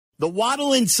The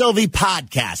Waddle and Sylvie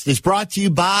podcast is brought to you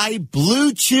by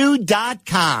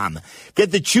BlueChew.com.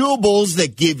 Get the chewables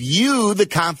that give you the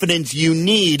confidence you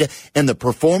need and the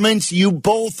performance you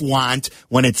both want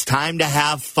when it's time to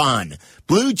have fun.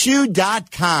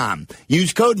 BlueChew.com.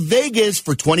 Use code VEGAS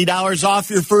for $20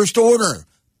 off your first order.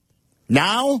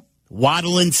 Now,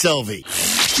 Waddle and Sylvie.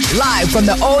 Live from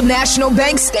the Old National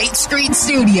Bank State Street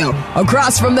Studio,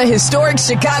 across from the historic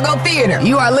Chicago Theater,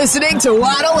 you are listening to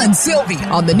Waddle and Sylvie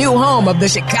on the new home of the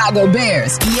Chicago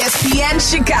Bears, ESPN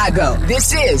Chicago.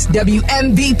 This is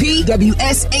WMVP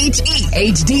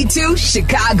WSHE HD2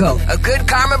 Chicago, a Good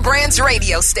Karma Brands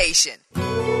radio station.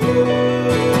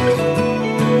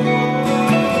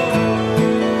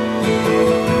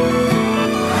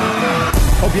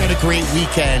 Hope you had a great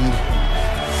weekend.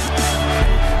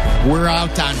 We're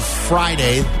out on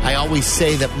Friday. I always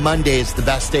say that Monday is the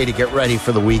best day to get ready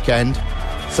for the weekend.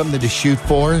 Something to shoot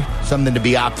for, something to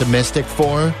be optimistic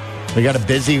for. We got a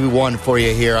busy one for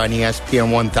you here on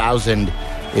ESPN 1000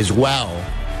 as well.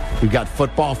 We've got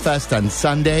Football Fest on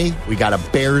Sunday. We got a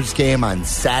Bears game on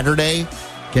Saturday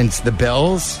against the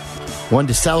Bills. One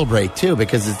to celebrate, too,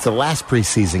 because it's the last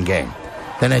preseason game.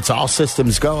 Then it's all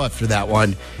systems go after that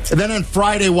one. And then on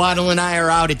Friday, Waddle and I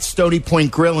are out at Stony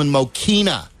Point Grill in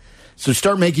Mokina. So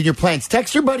start making your plans.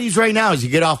 Text your buddies right now as you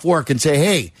get off work and say,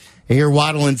 hey, here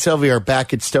Waddle and Sylvie are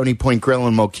back at Stony Point Grill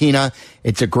in Mokina.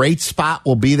 It's a great spot.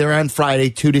 We'll be there on Friday,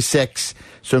 2 to 6.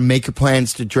 So make your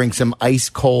plans to drink some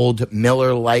ice-cold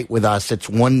Miller Lite with us. It's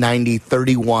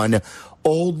 19031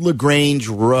 Old LaGrange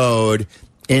Road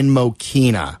in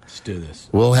Mokina. Let's do this.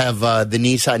 We'll have the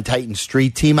Nissan Titan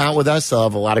Street team out with us. They'll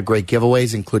have a lot of great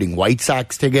giveaways, including White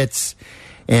Sox tickets.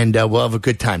 And we'll have a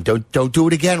good time. Don't do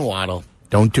it again, Waddle.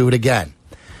 Don't do it again.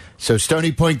 So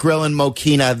Stony Point Grill in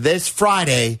Mokina this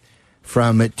Friday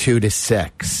from 2 to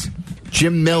 6.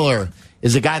 Jim Miller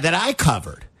is a guy that I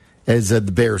covered as the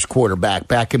Bears quarterback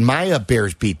back in my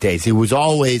Bears beat days. He was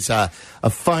always a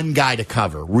fun guy to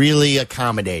cover, really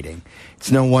accommodating. It's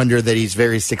no wonder that he's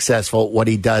very successful at what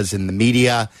he does in the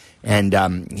media.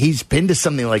 And he's been to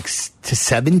something like to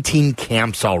 17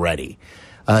 camps already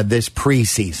this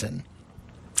preseason.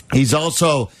 He's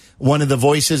also one of the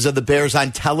voices of the Bears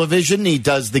on television. He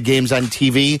does the games on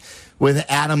TV with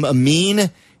Adam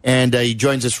Amin, and he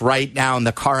joins us right now in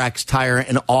the CarX Tire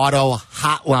and Auto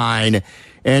Hotline.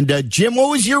 And Jim,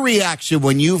 what was your reaction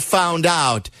when you found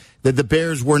out that the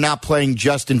Bears were not playing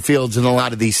Justin Fields and a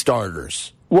lot of these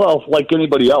starters? Well, like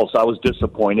anybody else, I was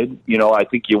disappointed. You know, I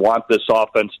think you want this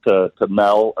offense to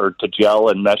meld or to gel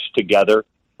and mesh together.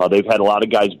 They've had a lot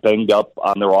of guys banged up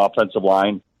on their offensive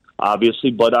line, obviously,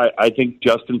 but I think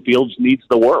Justin Fields needs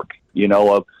the work.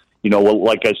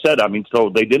 Like I said, I mean,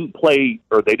 so they didn't play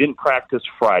or they didn't practice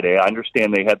Friday. I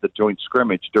understand they had the joint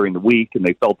scrimmage during the week and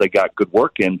they felt they got good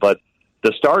work in, but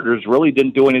the starters really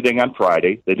didn't do anything on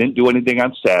Friday. They didn't do anything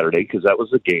on Saturday because that was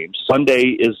the game.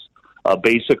 Sunday is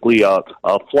basically a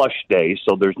flush day,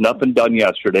 so there's nothing done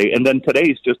yesterday, and then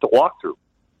today's just a walkthrough.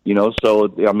 You know,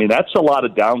 so I mean that's a lot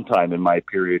of downtime in my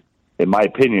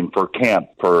opinion, for camp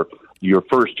for your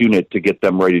first unit to get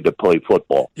them ready to play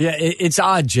football. Yeah, it's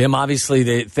odd, Jim.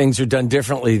 Obviously, things are done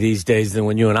differently these days than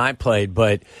when you and I played.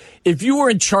 But if you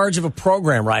were in charge of a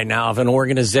program right now, of an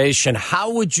organization,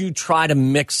 how would you try to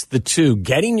mix the two,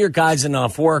 getting your guys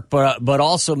enough work, but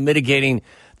also mitigating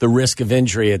the risk of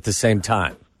injury at the same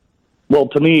time? Well,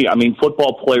 to me, I mean,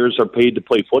 football players are paid to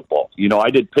play football. You know,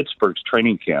 I did Pittsburgh's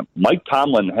training camp. Mike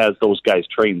Tomlin has those guys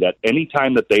trained that any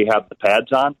time that they have the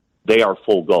pads on, they are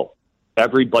full go.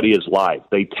 Everybody is live.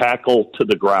 They tackle to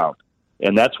the ground.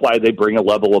 And that's why they bring a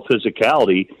level of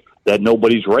physicality that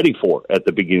nobody's ready for at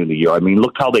the beginning of the year. I mean,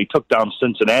 look how they took down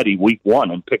Cincinnati week 1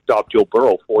 and picked off Joe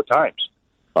Burrow 4 times.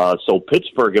 So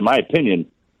Pittsburgh, in my opinion,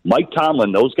 Mike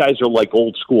Tomlin, those guys are like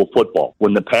old school football.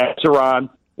 When the pads are on,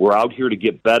 we're out here to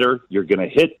get better. You're going to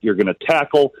hit. You're going to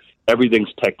tackle.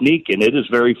 Everything's technique, and it is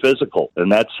very physical. And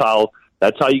that's how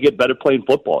you get better playing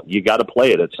football. You got to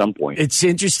play it at some point. It's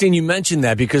interesting you mentioned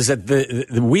that because at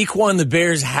the week 1, the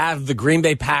Bears have the Green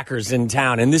Bay Packers in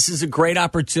town, and this is a great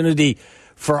opportunity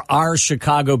for our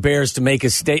Chicago Bears to make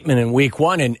a statement in week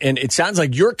 1. And it sounds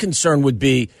like your concern would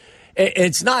be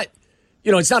it's not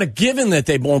a given that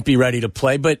they won't be ready to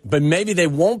play, but maybe they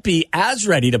won't be as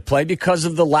ready to play because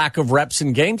of the lack of reps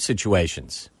in game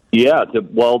situations. Yeah,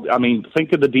 well, I mean,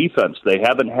 think of the defense. They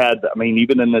haven't had, I mean,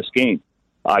 even in this game,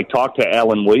 I talked to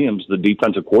Alan Williams, the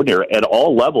defensive coordinator. At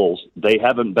all levels, they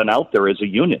haven't been out there as a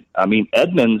unit. I mean,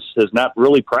 Edmonds has not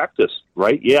really practiced,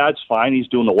 right? Yeah, it's fine. He's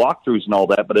doing the walkthroughs and all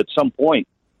that, but at some point,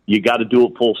 you got to do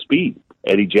it full speed.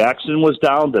 Eddie Jackson was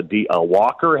down.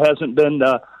 Walker hasn't been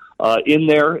in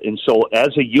there. And so as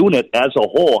a unit, as a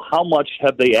whole, how much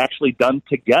have they actually done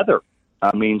together?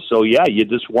 I mean, so yeah, you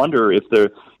just wonder if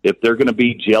they're going to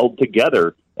be gelled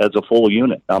together as a full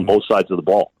unit on both sides of the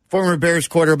ball. Former Bears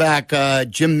quarterback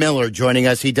Jim Miller joining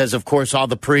us. He does, of course, all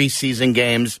the preseason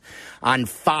games on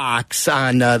Fox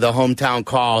on the hometown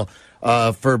call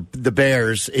for the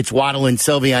Bears. It's Waddle and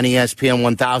Sylvie on ESPN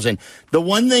 1000. The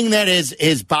one thing that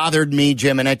has bothered me,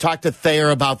 Jim, and I talked to Thayer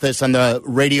about this on the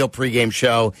radio pregame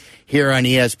show here on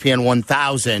ESPN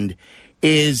 1000,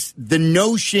 is the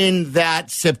notion that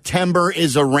September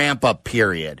is a ramp-up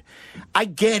period. I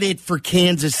get it for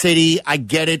Kansas City. I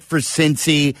get it for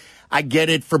Cincy. I get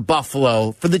it for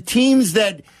Buffalo. For the teams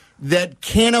that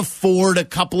can't afford a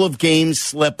couple of games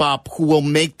slip up, who will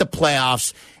make the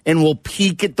playoffs and will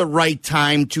peak at the right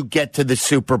time to get to the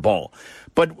Super Bowl.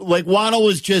 But like Waddle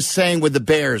was just saying with the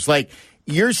Bears, like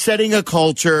you're setting a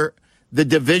culture, the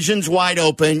division's wide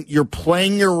open, you're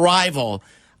playing your rival.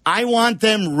 I want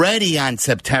them ready on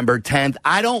September 10th.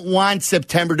 I don't want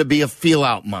September to be a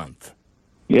feel-out month.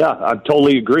 Yeah, I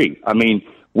totally agree. I mean,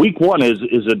 week one is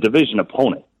a division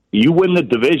opponent. You win the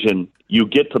division, you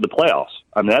get to the playoffs.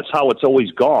 I mean, that's how it's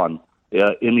always gone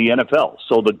in the NFL.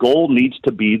 So the goal needs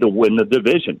to be to win the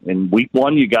division. In week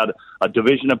one, you got a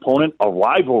division opponent, a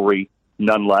rivalry,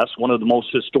 nonetheless, one of the most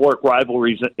historic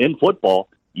rivalries in football.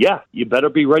 Yeah, you better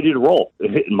be ready to roll,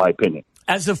 in my opinion.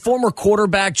 As a former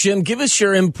quarterback, Jim, give us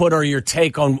your input or your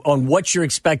take on what you're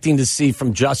expecting to see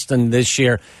from Justin this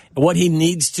year, what he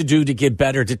needs to do to get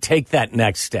better, to take that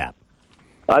next step.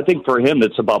 I think for him,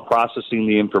 it's about processing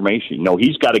the information. You know,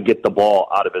 he's got to get the ball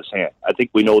out of his hand. I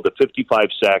think we know the 55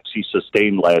 sacks he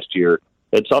sustained last year,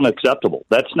 it's unacceptable.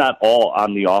 That's not all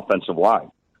on the offensive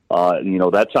line.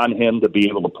 That's on him to be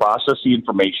able to process the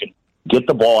information, get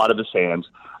the ball out of his hands.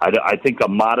 I think a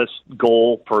modest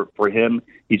goal for him,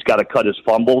 he's got to cut his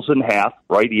fumbles in half,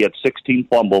 right? He had 16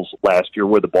 fumbles last year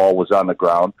where the ball was on the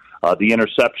ground. The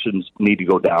interceptions need to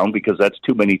go down because that's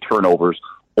too many turnovers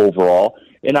overall.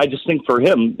 And I just think for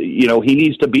him, he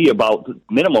needs to be about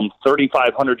minimum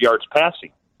 3,500 yards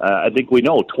passing. I think we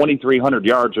know 2,300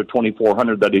 yards or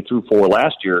 2,400 that he threw for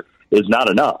last year is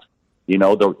not enough.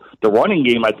 The running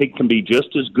game, I think, can be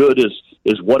just as good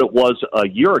as what it was a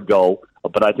year ago,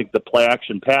 but I think the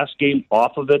play-action pass game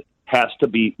off of it has to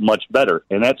be much better.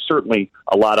 And that's certainly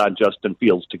a lot on Justin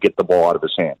Fields to get the ball out of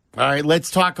his hand. All right, let's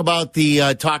talk about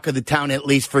the talk of the town, at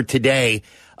least for today.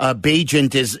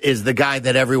 Bagent is the guy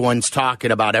that everyone's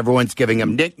talking about. Everyone's giving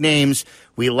him nicknames.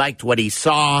 We liked what he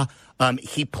saw.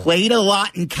 He played a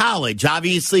lot in college.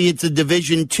 Obviously, it's a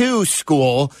Division II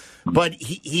school, but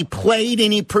he played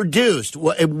and he produced.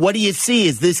 What do you see?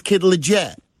 Is this kid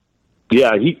legit?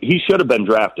 Yeah, he should have been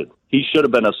drafted. He should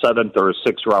have been a 7th or a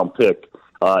 6th round pick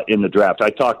in the draft. I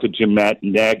talked to Jim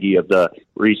Nagy of the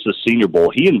Reese's Senior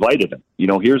Bowl. He invited him.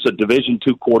 Here's a Division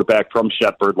II quarterback from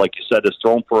Shepherd, like you said, has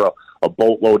thrown for a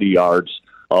boatload of yards,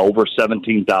 over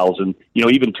 17,000.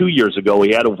 Even 2 years ago,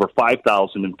 he had over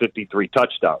 5,053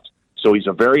 touchdowns. So he's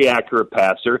a very accurate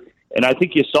passer, and I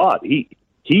think you saw it.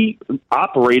 He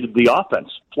operated the offense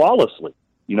flawlessly.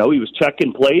 He was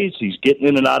checking plays. He's getting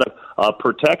in and out of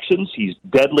protections. He's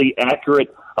deadly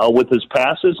accurate with his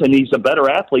passes, and he's a better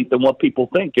athlete than what people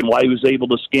think, and why he was able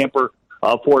to scamper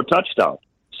for a touchdown.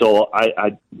 So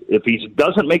if he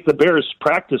doesn't make the Bears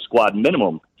practice squad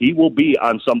minimum, he will be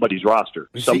on somebody's roster.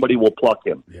 Somebody will pluck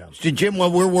him. Yeah. So, Jim,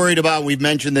 what we're worried about, we've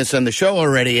mentioned this on the show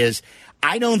already, is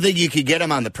I don't think you could get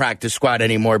him on the practice squad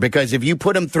anymore, because if you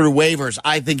put him through waivers,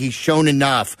 I think he's shown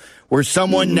enough where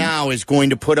someone now is going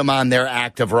to put him on their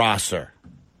active roster.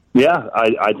 Yeah,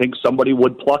 I think somebody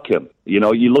would pluck him. You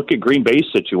look at Green Bay's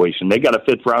situation. They got a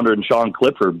 5th rounder in Sean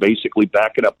Clifford basically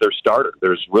backing up their starter.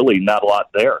 There's really not a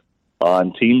lot there.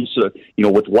 And teams,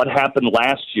 with what happened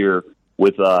last year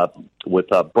with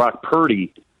Brock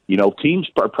Purdy, teams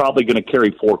are probably going to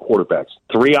carry 4 quarterbacks,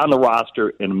 3 on the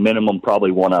roster and a minimum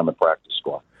probably 1 on the practice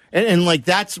squad. And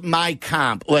that's my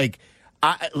comp.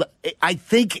 I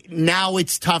think now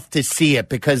it's tough to see it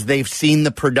because they've seen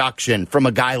the production from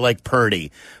a guy like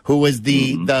Purdy, who was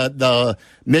the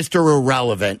Mr.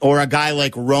 Irrelevant, or a guy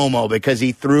like Romo because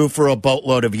he threw for a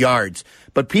boatload of yards.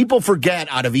 But people forget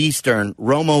out of Eastern,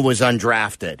 Romo was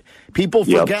undrafted. People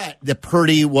forget that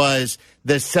Purdy was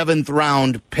the 7th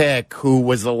round pick who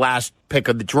was the last pick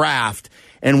of the draft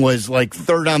and was like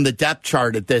 3rd on the depth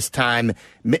chart at this time,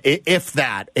 if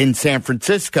that, in San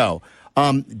Francisco.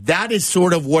 That is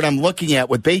sort of what I'm looking at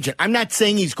with Bagent. I'm not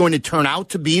saying he's going to turn out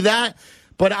to be that,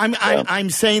 but I'm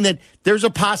saying that there's a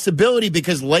possibility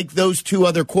because, like those 2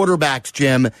 other quarterbacks,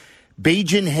 Jim,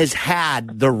 Bagent has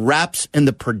had the reps and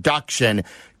the production,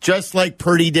 just like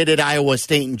Purdy did at Iowa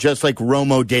State and just like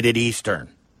Romo did at Eastern.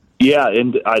 Yeah,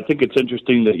 and I think it's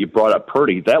interesting that you brought up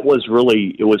Purdy. It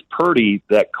was Purdy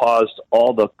that caused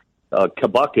all the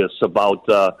kabukus about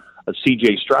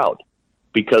C.J. Stroud,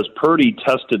 because Purdy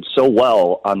tested so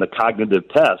well on the cognitive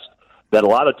test that a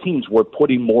lot of teams were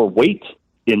putting more weight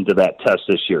into that test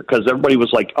this year, because everybody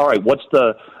was like, all right, what's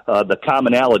the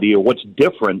commonality, or what's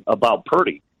different about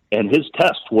Purdy? And his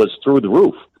test was through the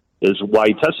roof, is why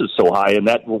he tested so high, and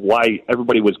that's why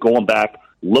everybody was going back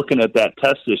looking at that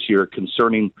test this year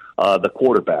concerning the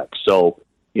quarterback. So,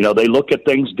 they look at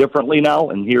things differently now,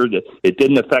 and here it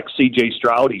didn't affect C.J.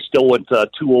 Stroud. He still went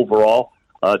 2 overall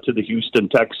to the Houston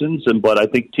Texans, but I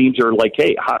think teams are like,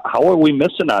 hey, how are we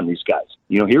missing on these guys?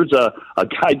 Here's a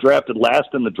guy drafted last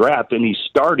in the draft, and he's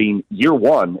starting year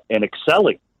one and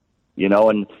excelling,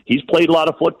 and he's played a lot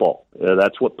of football.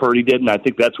 That's what Purdy did, and I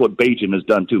think that's what Bajan has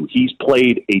done too. He's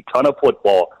played a ton of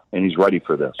football, and he's ready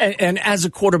for this. And as a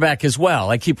quarterback as well,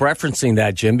 I keep referencing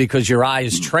that, Jim, because your eye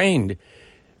is trained.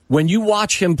 When you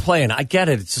watch him play, and I get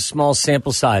it, it's a small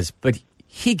sample size, but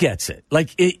he gets it.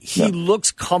 He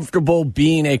looks comfortable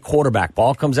being a quarterback.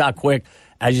 Ball comes out quick.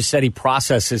 As you said, he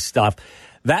processes stuff.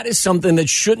 That is something that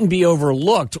shouldn't be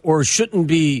overlooked or shouldn't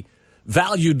be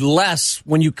valued less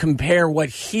when you compare what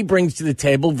he brings to the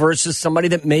table versus somebody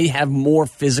that may have more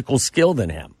physical skill than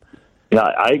him. Yeah,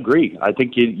 I agree. I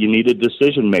think you need a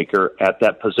decision maker at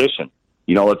that position.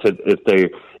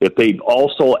 If they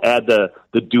also add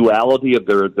the duality of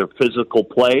their physical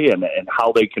play and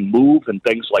how they can move and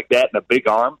things like that, and a big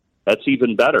arm, that's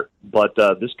even better. But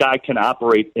this guy can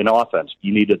operate in offense.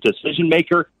 You need a decision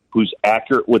maker who's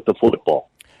accurate with the football.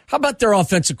 How about their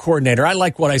offensive coordinator? I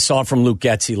like what I saw from Luke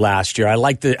Getsy last year. I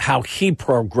like how he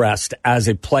progressed as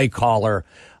a play caller.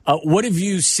 What have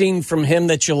you seen from him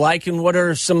that you like, and what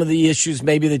are some of the issues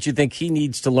maybe that you think he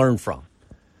needs to learn from?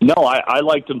 No, I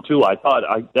liked him too.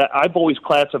 I've always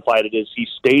classified it as he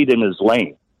stayed in his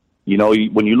lane.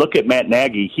 When you look at Matt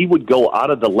Nagy, he would go out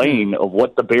of the lane of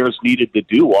what the Bears needed to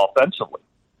do offensively.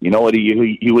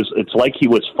 It's like he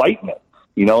was fighting it.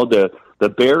 The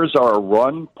Bears are a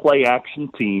run play action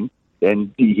team,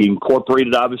 and he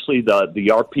incorporated obviously the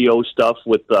RPO stuff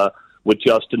with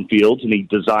Justin Fields, and he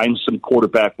designed some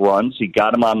quarterback runs. He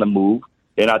got him on the move.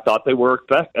 And I thought they were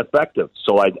effective.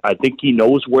 So I think he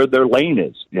knows where their lane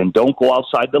is. And don't go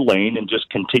outside the lane, and just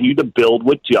continue to build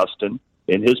with Justin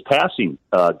in his passing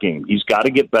game. He's got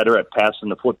to get better at passing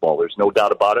the football. There's no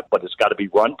doubt about it. But it's got to be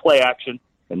run, play action,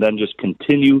 and then just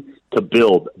continue to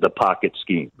build the pocket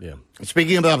scheme. Yeah.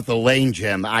 Speaking about the lane,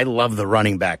 Jim, I love the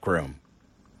running back room.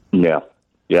 Yeah,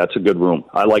 it's a good room.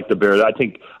 I like the Bears. I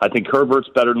think Herbert's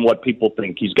better than what people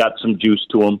think. He's got some juice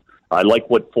to him. I like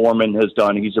what Foreman has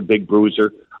done. He's a big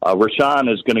bruiser. Rashawn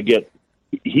is going to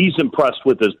he's impressed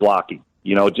with his blocking.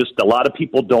 Just a lot of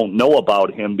people don't know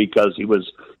about him because he was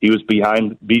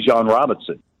behind Bijan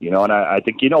Robinson, and I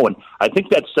think, and I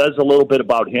think that says a little bit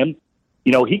about him.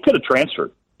 He could have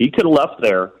transferred. He could have left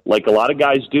there like a lot of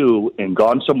guys do and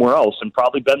gone somewhere else and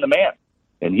probably been the man.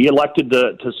 And he elected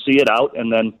to see it out, and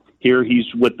then here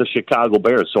he's with the Chicago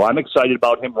Bears. So I'm excited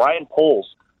about him. Ryan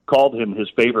Poles called him his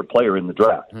favorite player in the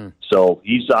draft. So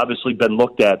he's obviously been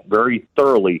looked at very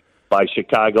thoroughly by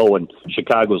Chicago, and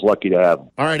Chicago's lucky to have him.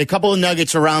 All right, a couple of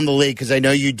nuggets around the league, because I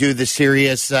know you do the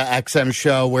Sirius XM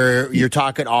show where you're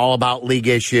talking all about league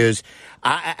issues.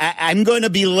 I'm going to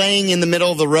be laying in the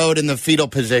middle of the road in the fetal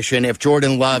position if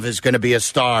Jordan Love is going to be a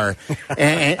star.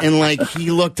 and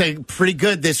he looked pretty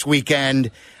good this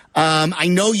weekend. I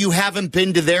know you haven't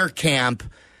been to their camp,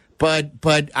 but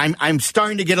I'm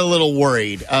starting to get a little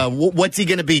worried. What's he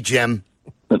going to be, Jim?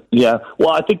 Yeah, well,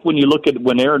 I think when you look at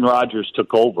when Aaron Rodgers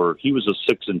took over, he was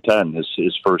a 6-10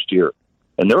 his first year,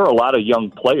 and there are a lot of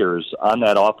young players on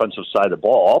that offensive side of the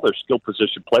ball. All their skill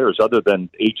position players, other than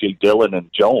A.J. Dillon and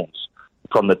Jones,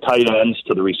 from the tight ends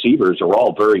to the receivers, are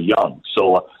all very young.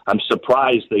 So I'm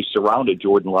surprised they surrounded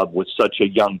Jordan Love with such a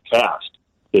young cast.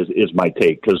 Is my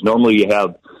take, because normally you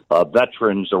have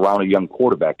veterans around a young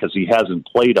quarterback because he hasn't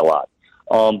played a lot.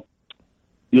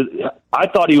 I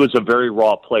thought he was a very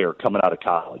raw player coming out of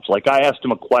college. Like, I asked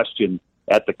him a question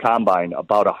at the Combine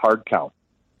about a hard count.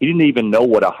 He didn't even know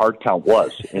what a hard count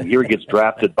was, and here he gets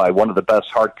drafted by one of the best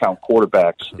hard count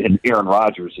quarterbacks in Aaron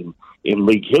Rodgers in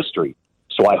league history.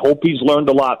 So I hope he's learned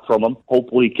a lot from him.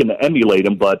 Hopefully he can emulate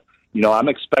him, but I'm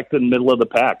expecting middle of the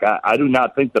pack. I do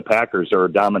not think the Packers are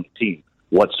a dominant team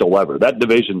whatsoever. That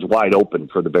division's wide open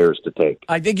for the Bears to take.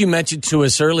 I think you mentioned to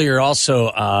us earlier also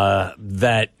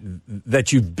that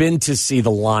you've been to see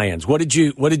the Lions. What did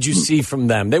you see from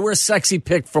them? They were a sexy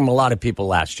pick from a lot of people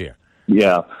last year.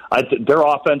 Yeah, their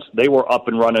offense, they were up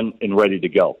and running and ready to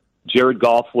go. Jared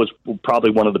Goff was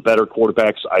probably one of the better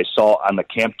quarterbacks I saw on the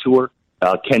camp tour.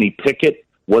 Kenny Pickett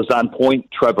was on point.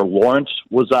 Trevor Lawrence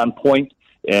was on point.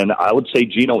 And I would say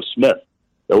Geno Smith.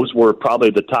 Those were probably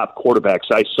the top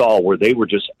quarterbacks I saw where they were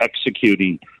just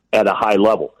executing at a high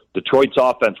level. Detroit's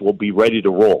offense will be ready to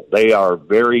roll. They are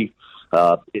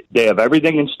they have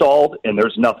everything installed, and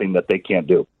there's nothing that they can't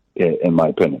do, in my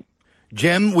opinion.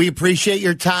 Jim, we appreciate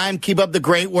your time. Keep up the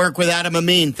great work with Adam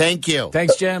Amin. Thank you.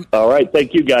 Thanks, Jim. All right.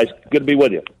 Thank you, guys. Good to be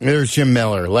with you. There's Jim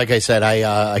Miller. Like I said,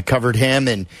 I covered him,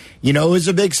 and, it was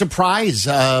a big surprise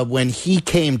when he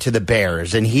came to the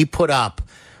Bears, and he put up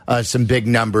some big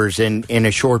numbers in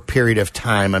a short period of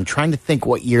time. I'm trying to think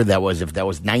what year that was, if that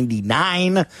was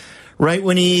 99, right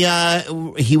when he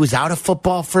was out of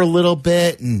football for a little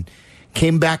bit and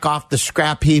came back off the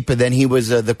scrap heap, and then he was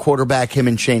the quarterback, him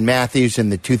and Shane Matthews, in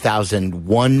the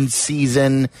 2001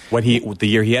 season. The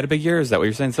year he had a big year? Is that what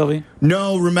you're saying, Sylvie?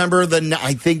 No, remember,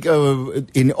 I think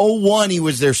in 01 he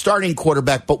was their starting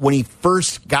quarterback, but when he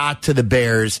first got to the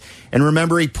Bears, and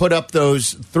remember he put up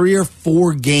those 3 or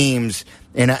 4 games,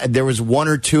 and there was 1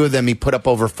 or 2 of them he put up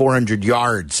over 400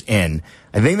 yards in.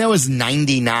 I think that was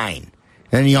 99.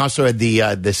 And he also had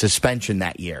the suspension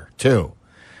that year, too.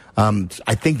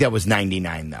 I think that was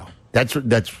 99, though.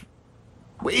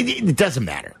 It doesn't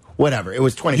matter. Whatever. It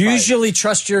was 25. Usually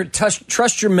trust your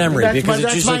memory because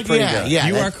it's usually pretty good. Yeah,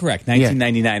 you are correct.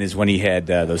 1999 is when he had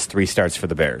those 3 starts for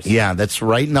the Bears. Yeah, that's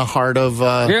right in the heart of.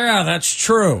 Yeah, that's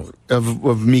true.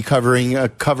 Of me covering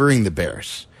the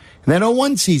Bears. And that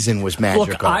 01 season was magical.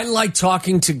 Look, I like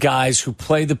talking to guys who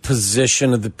play the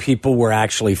position of the people we're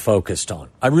actually focused on.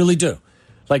 I really do.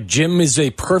 Like, Jim is a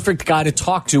perfect guy to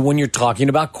talk to when you're talking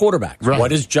about quarterbacks. Right.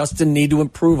 What does Justin need to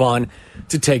improve on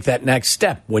to take that next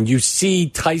step? When you see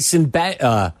Tyson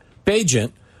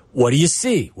Bagent, what do you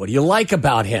see? What do you like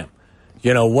about him?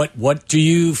 What do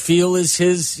you feel is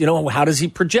his, how does he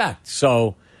project?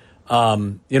 So,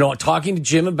 talking to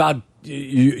Jim about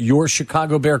your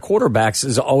Chicago Bear quarterbacks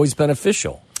is always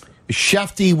beneficial.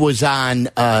 Shefty was on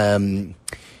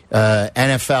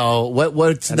NFL.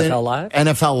 What's NFL Live?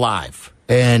 NFL Live.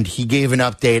 And he gave an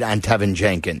update on Tevin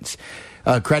Jenkins.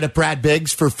 Credit Brad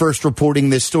Biggs for first reporting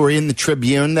this story in the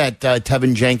Tribune that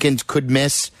Tevin Jenkins could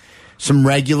miss some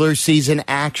regular season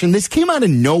action. This came out of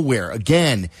nowhere.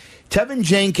 Again, Tevin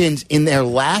Jenkins, in their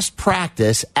last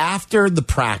practice, after the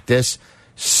practice,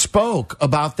 spoke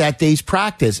about that day's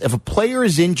practice. If a player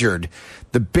is injured,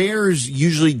 the Bears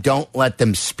usually don't let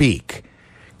them speak.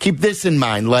 Keep this in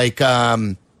mind.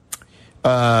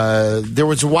 There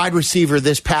was a wide receiver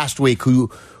this past week who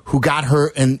got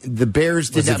hurt, and the Bears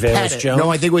did not. No,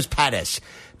 I think it was Pettis.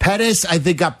 Pettis, I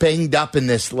think, got banged up in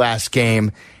this last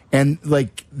game, and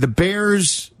the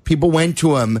Bears, people went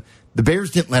to him. The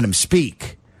Bears didn't let him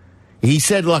speak. He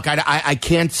said, "Look, I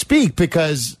can't speak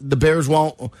because the Bears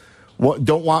don't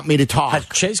want me to talk." Has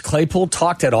Chase Claypool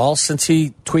talked at all since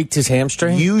he tweaked his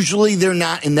hamstring? Usually they're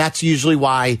not, and that's usually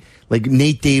why.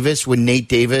 Nate Davis, when Nate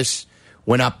Davis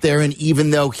went up there, and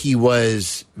even though he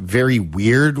was very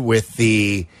weird with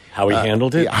how he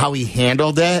handled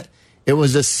it, it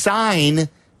was a sign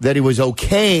that he was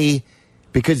okay,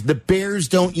 because the Bears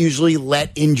don't usually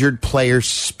let injured players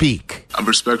speak.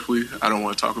 Respectfully, I don't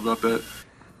want to talk about that.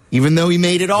 Even though he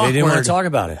made it awkward. They didn't want to talk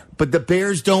about it. But the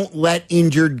Bears don't let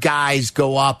injured guys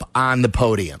go up on the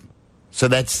podium. So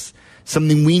that's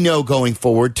something we know going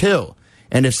forward, too.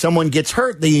 And if someone gets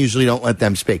hurt, they usually don't let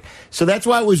them speak. So that's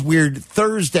why it was weird.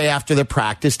 Thursday after the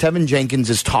practice, Tevin Jenkins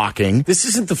is talking. This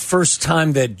isn't the first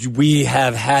time that we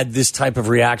have had this type of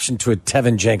reaction to a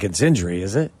Tevin Jenkins injury,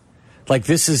 is it?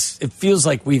 It feels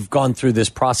like we've gone through this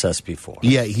process before.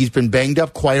 Yeah, he's been banged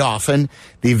up quite often.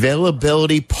 The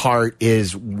availability part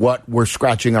is what we're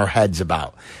scratching our heads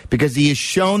about, because he has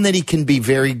shown that he can be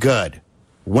very good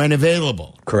when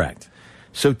available. Correct.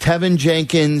 So Tevin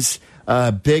Jenkins,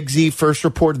 Big Z first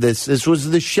reported this. This was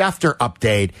the Schefter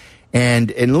update. And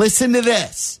listen to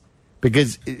this,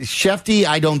 because Shefty,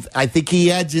 I think he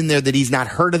adds in there that he's not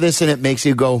heard of this, and it makes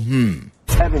you go,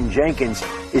 Tevin Jenkins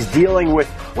is dealing with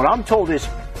what I'm told is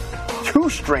 2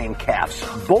 strained calves.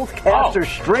 Both calves are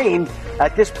strained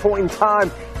at this point in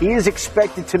time. He is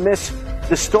expected to miss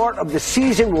the start of the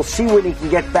season. We'll see when he can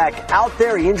get back out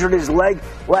there. He injured his leg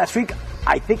last week.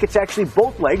 I think it's actually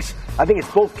both legs. I think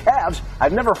it's both calves.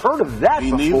 I've never heard of that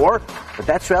before, but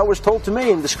that's what was told to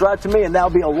me and described to me, and that'll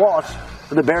be a loss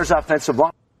for the Bears offensive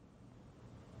line.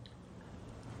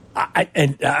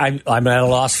 I'm at a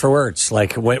loss for words.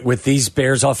 With these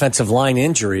Bears offensive line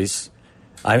injuries,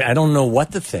 I don't know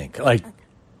what to think.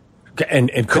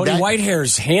 And Cody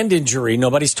Whitehair's hand injury,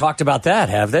 nobody's talked about that,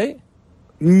 have they?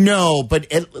 No, but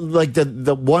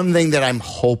the one thing that I'm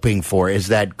hoping for is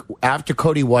that after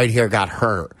Cody Whitehair got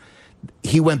hurt,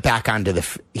 he went back onto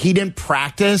he didn't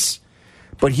practice,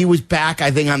 but he was back,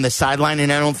 I think, on the sideline,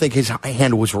 and I don't think his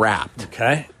hand was wrapped.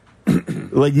 Okay.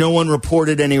 Like, no one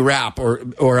reported any wrap,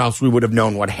 or else we would have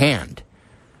known what hand.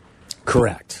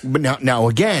 Correct. But now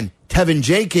again, Tevin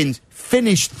Jenkins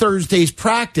finished Thursday's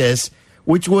practice,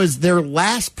 which was their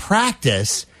last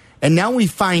practice, and now we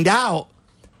find out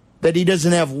that he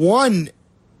doesn't have one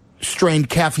strained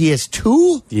calf, he has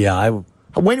two? Yeah,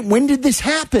 When did this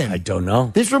happen? I don't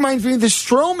know. This reminds me of the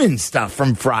Stroman stuff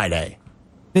from Friday.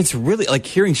 It's really, like,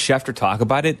 hearing Schefter talk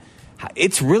about it,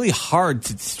 it's really hard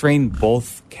to strain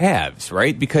both calves,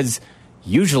 right? Because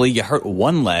usually you hurt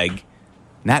one leg,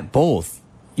 not both.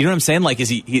 You know what I'm saying? Like, is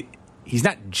he's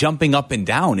not jumping up and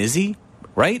down, is he?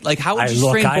 Right? Like, how would you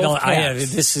strain both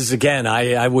calves? This is, again,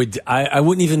 I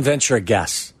wouldn't even venture a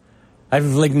guess. I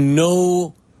have like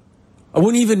no. I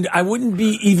wouldn't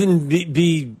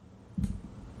be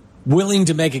willing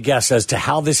to make a guess as to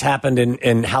how this happened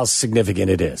and how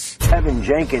significant it is. Tevin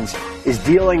Jenkins is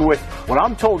dealing with what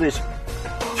I'm told is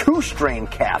two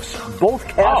strained calves. Both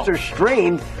calves are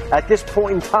strained at this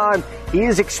point in time. He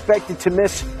is expected to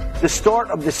miss the start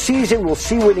of the season. We'll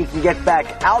see when he can get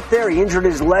back out there. He injured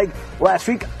his leg last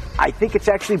week. I think it's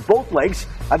actually both legs.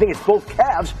 I think it's both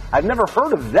calves. I've never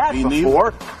heard of that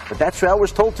before, but that's what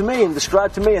was told to me and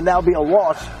described to me, and that'll be a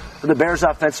loss for the Bears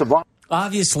offensive line.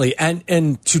 Obviously,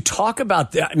 and to talk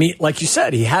about that, I mean, like you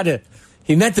said, he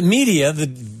met the media the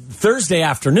Thursday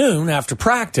afternoon after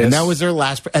practice. And that was their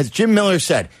last, as Jim Miller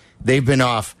said, they've been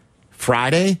off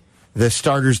Friday. The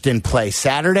starters didn't play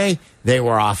Saturday. They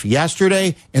were off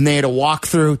yesterday, and they had a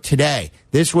walkthrough today.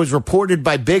 This was reported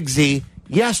by Big Z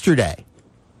yesterday.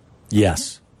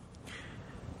 Yes.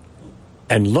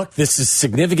 And look, this is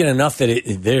significant enough that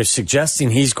they're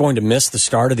suggesting he's going to miss the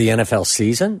start of the NFL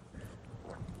season.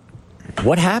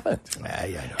 What happened?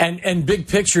 And big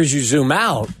picture, as you zoom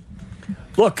out,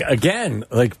 look, again,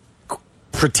 like,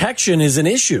 protection is an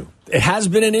issue. It has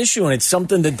been an issue, and it's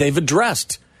something that they've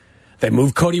addressed. They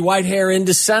moved Cody Whitehair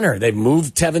into center. They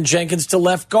moved Tevin Jenkins to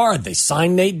left guard. They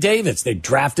signed Nate Davis. They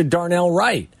drafted Darnell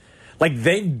Wright. Like,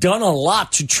 they've done a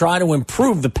lot to try to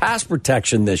improve the pass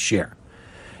protection this year.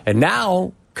 And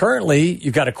now, currently,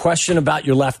 you've got a question about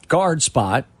your left guard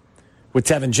spot, with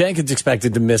Tevin Jenkins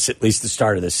expected to miss at least the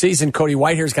start of the season. Cody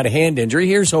Whitehair's got a hand injury.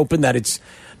 Here's hoping that it's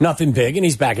nothing big, and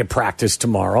he's back at practice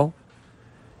tomorrow.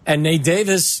 And Nate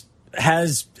Davis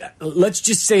has, let's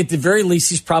just say at the very least,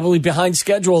 he's probably behind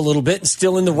schedule a little bit and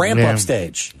still in the ramp-up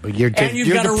stage. But you've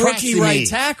got a rookie right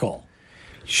tackle.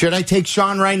 Should I take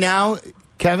Sean right now,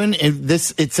 Kevin?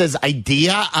 It says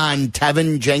idea on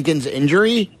Tevin Jenkins'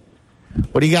 injury.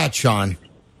 What do you got, Sean?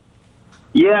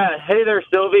 Yeah, hey there,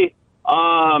 Sylvie.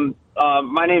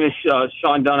 My name is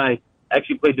Sean Dunn. I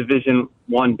actually played Division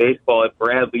I baseball at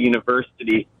Bradley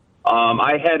University.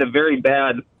 I had a very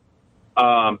bad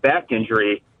back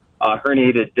injury,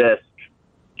 herniated disc,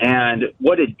 and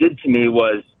what it did to me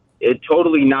was it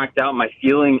totally knocked out my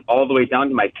feeling all the way down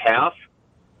to my calf,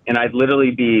 and I'd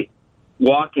literally be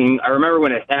walking. I remember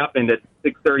when it happened at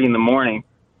 6:30 in the morning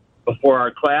before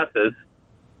our classes,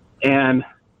 and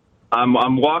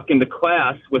I'm walking to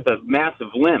class with a massive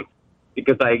limp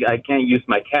because I can't use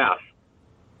my calf.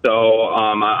 So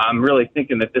I'm really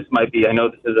thinking that this might be, I know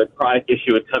this is a chronic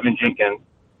issue with Tevin Jenkins.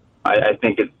 I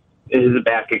think it is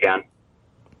back again.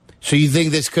 So you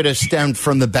think this could have stemmed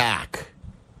from the back?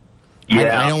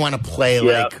 Yeah. I don't want to play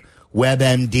like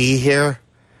WebMD here.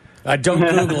 Don't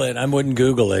Google it. I wouldn't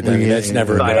Google it. I mean, that's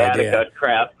never a good idea.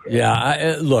 Crap.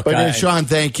 Yeah, look. But Sean,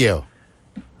 thank you.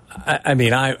 I'm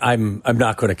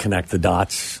not going to connect the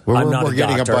dots. We're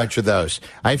getting a bunch of those.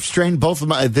 I've strained both of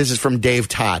my. This is from Dave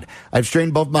Todd. I've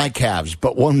strained both my calves,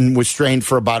 but one was strained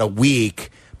for about a week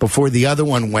before the other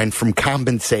one went from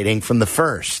compensating from the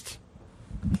first.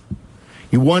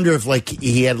 You wonder if like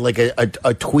he had like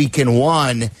a tweak in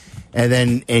one,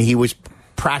 and he was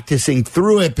practicing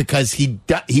through it because he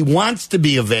wants to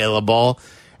be available,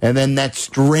 and then that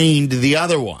strained the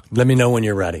other one. Let me know when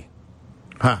you're ready.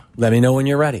 Huh? Let me know when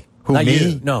you're ready. Who, Not me?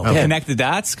 You. No. Okay. Connect the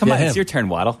dots? Come on, him. It's your turn,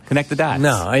 Waddle. Connect the dots.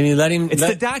 No, I mean, let him. It's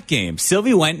the dot game.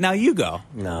 Sylvie went, now you go.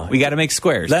 No. We got to make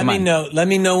squares. Let me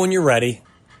know when you're ready,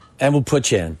 and we'll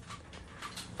put you in.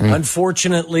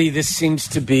 Unfortunately, this seems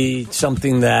to be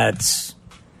something that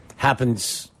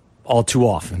happens all too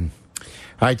often.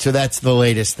 All right, so that's the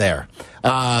latest there.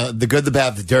 The good, the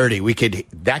bad, the dirty.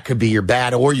 That could be your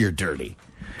bad or your dirty.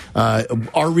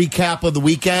 Our recap of the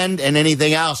weekend and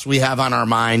anything else we have on our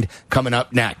mind coming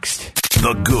up next.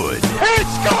 The good.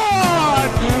 It's gone!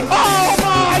 Oh,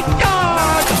 my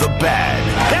God! The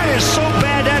bad. That is so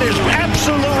bad, that is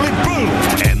absolutely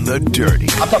brutal. And the dirty.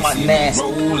 I'm talking about nasty.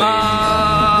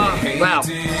 Wow,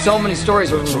 so many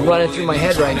stories are running through my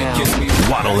head right now.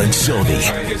 Waddle and Sylvie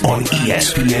on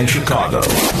ESPN Chicago.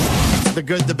 The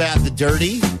good, the bad, the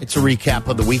dirty. It's a recap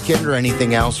of the weekend or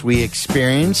anything else we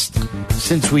experienced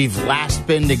since we've last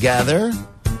been together.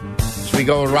 So we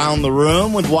go around the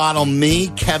room with Waddle, me.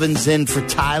 Kevin's in for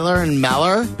Tyler and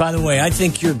Meller. By the way, I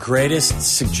think your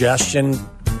greatest suggestion,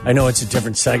 I know it's a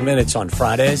different segment, it's on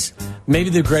Fridays. Maybe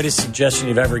the greatest suggestion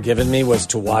you've ever given me was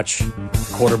to watch the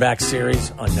Quarterback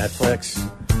series on Netflix.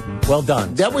 Well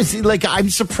done. That was like, I'm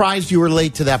surprised you were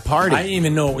late to that party. I didn't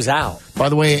even know it was out. By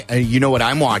the way, you know what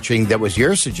I'm watching that was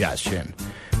your suggestion,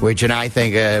 which, and I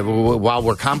think while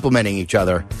we're complimenting each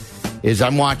other, is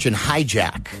I'm watching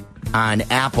Hijack on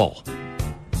Apple.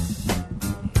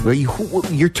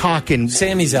 You're talking.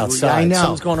 Sammy's outside. I know.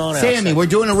 Something's going on outside. Sammy, we're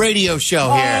doing a radio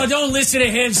show here. Oh, don't listen to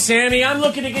him, Sammy. I'm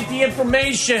looking to get the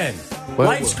information.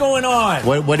 Life's going on.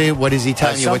 What is he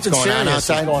telling you? What's going on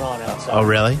outside? What's going on outside? Oh,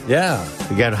 really? Yeah.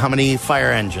 We got how many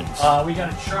fire engines? We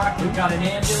got a truck. We got an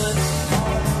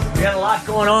ambulance. We got a lot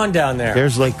going on down there.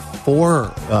 There's like 4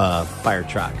 fire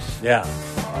trucks. Yeah.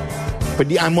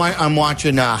 But I'm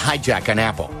watching Hijack on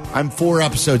Apple. I'm 4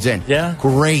 episodes in. Yeah?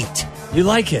 Great. You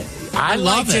like it? I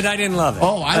love liked it. I didn't love it.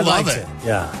 Oh, I love it.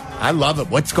 Yeah. I love it.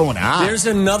 What's going on? There's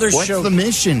another What's show. What's the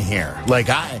mission here? Like,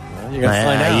 you're going to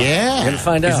find out. Yeah. You're going to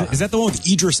find out. Is that the one with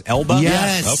Idris Elba?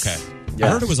 Yes. Okay. Yes.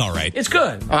 I heard it was all right. It's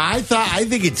good. I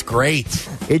think it's great.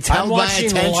 It's held my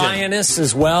attention. I'm watching Lioness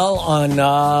as well on,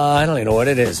 I don't even know what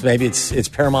it is. Maybe it's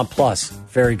Paramount Plus.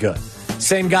 Very good.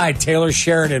 Same guy, Taylor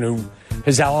Sheridan, who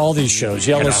has out all these shows,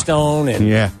 Yellowstone,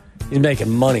 and he's making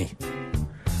money.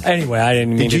 Anyway, I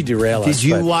didn't mean to derail us. Did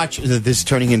you watch this? Is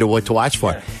turning into what to watch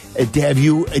for? Yeah.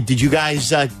 Did you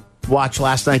guys watch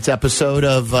last night's episode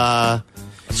of? I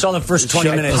saw the first 20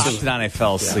 minutes. I popped it on. I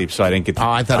fell asleep, so I didn't get.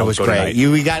 I thought it was great.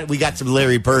 We got some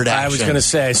Larry Bird action. I was going to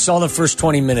say I saw the first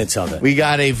 20 minutes of it. We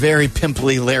got a very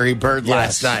pimply Larry Bird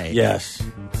last night. Yes.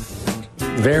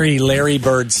 Very Larry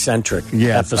Bird centric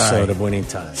episode of Winning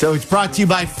Time. So it's brought to you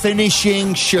by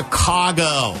Finishing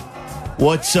Chicago.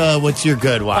 What's your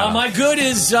good? Wow. My good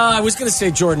is I was going to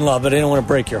say Jordan Love, but I didn't want to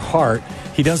break your heart.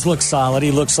 He does look solid. He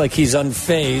looks like he's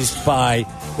unfazed by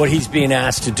what he's being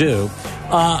asked to do.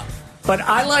 But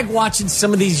I like watching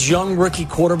some of these young rookie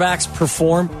quarterbacks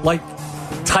perform, like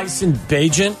Tyson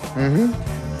Bagent.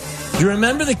 Mm-hmm. Do you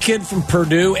remember the kid from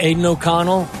Purdue, Aiden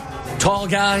O'Connell? Tall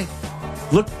guy.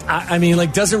 I mean,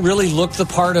 doesn't really look the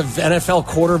part of NFL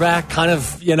quarterback, kind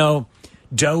of,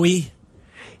 doughy.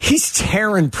 He's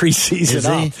tearing preseason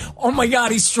up. Oh, my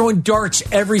God, he's throwing darts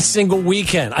every single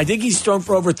weekend. I think he's thrown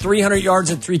for over 300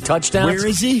 yards and 3 touchdowns. Where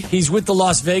is he? He's with the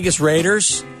Las Vegas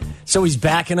Raiders, so he's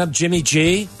backing up Jimmy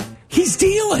G. He's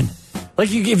dealing.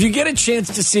 If you get a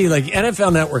chance to see,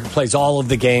 NFL Network plays all of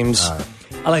the games,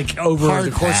 over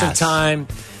the course of time.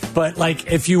 But,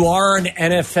 if you are an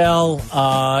NFL,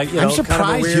 I'm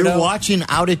surprised you're watching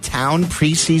out-of-town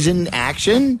preseason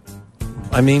action.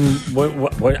 I mean,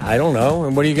 what, I don't know.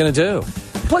 And what are you going to do?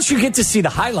 Plus, you get to see the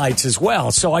highlights as well.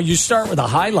 So you start with the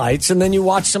highlights, and then you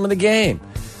watch some of the game.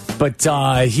 But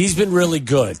he's been really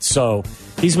good. So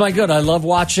he's my good. I love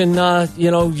watching, young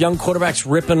quarterbacks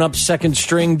ripping up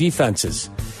second-string defenses.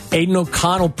 Aiden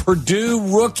O'Connell,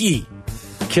 Purdue rookie,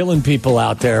 killing people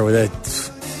out there with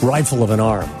a rifle of an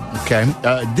arm. Okay.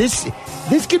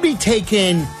 This could be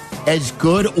taken as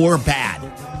good or bad.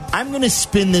 I'm going to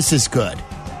spin this as good.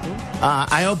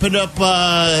 I opened up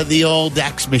the old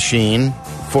X machine,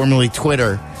 formerly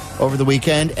Twitter, over the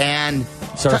weekend, and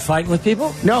started fighting with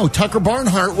people? No, Tucker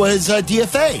Barnhart was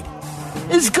DFA'd.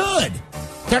 It's good.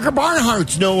 Tucker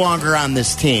Barnhart's no longer on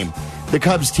this team, the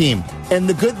Cubs team. And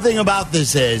the good thing about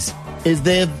this is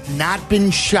they have not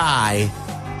been shy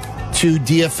to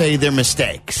DFA their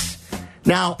mistakes.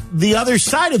 Now, the other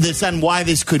side of this on why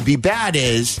this could be bad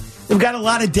is they've got a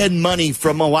lot of dead money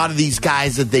from a lot of these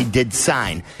guys that they did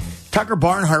sign. Tucker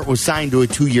Barnhart was signed to a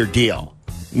 2-year deal.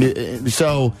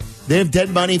 So they have dead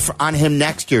money on him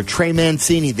next year. Trey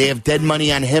Mancini, they have dead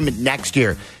money on him next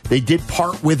year. They did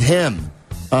part with him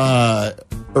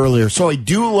earlier. So I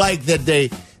do like that they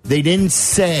didn't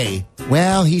say,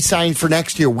 well, he signed for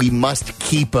next year, we must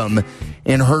keep him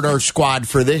and hurt our squad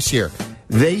for this year.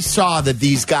 They saw that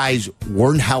these guys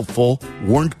weren't helpful,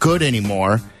 weren't good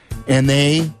anymore, and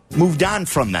they moved on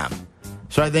from them.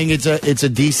 So I think it's a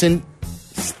decent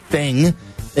thing.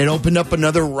 It opened up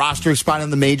another roster spot on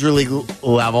the major league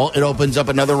level. It opens up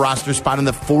another roster spot on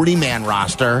the 40-man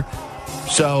roster.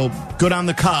 So good on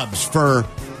the Cubs for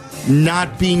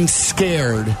not being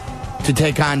scared to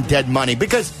take on dead money.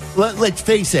 Because let's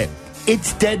face it,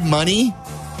 it's dead money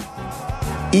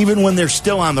even when they're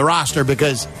still on the roster,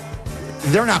 because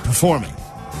they're not performing.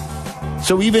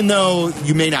 So even though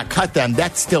you may not cut them,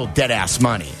 that's still dead-ass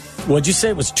money. What'd you say?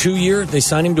 It was 2 year? They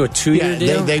signed him to a 2-year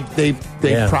deal?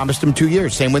 They promised him 2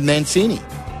 years. Same with Mancini.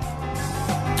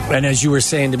 And as you were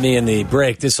saying to me in the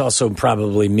break, this also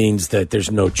probably means that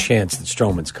there's no chance that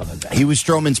Stroman's coming back. He was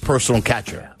Stroman's personal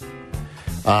catcher.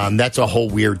 That's a whole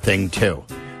weird thing, too.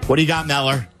 What do you got,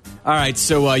 Meller? All right,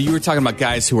 so you were talking about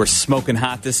guys who were smoking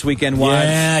hot this weekend, Wad.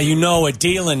 Yeah, you know it.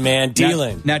 Dealing, man.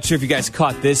 Dealing. Not sure if you guys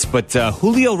caught this, but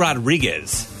Julio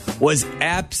Rodriguez was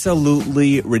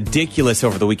absolutely ridiculous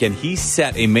over the weekend. He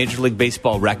set a Major League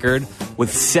Baseball record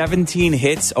with 17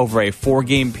 hits over a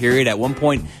 4-game period. At one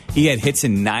point, he had hits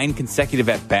in 9 consecutive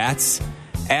at-bats.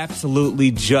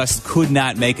 Absolutely just could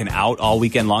not make an out all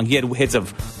weekend long. He had hits of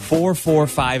 4, 4,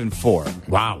 5, and 4.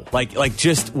 Wow. Like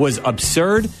just was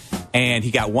absurd. And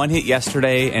he got 1 hit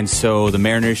yesterday, and so the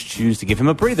Mariners choose to give him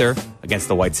a breather against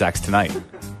the White Sox tonight.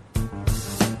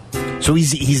 So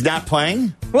he's not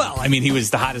playing? Well, I mean, he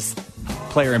was the hottest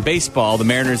player in baseball. The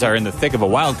Mariners are in the thick of a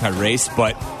wild card race,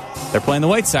 but they're playing the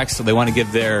White Sox, so they want to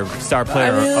give their star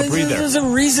player a breather. There's a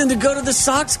reason to go to the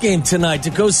Sox game tonight to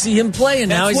go see him play, and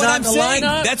now he's not in the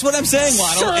lineup. That's what I'm saying,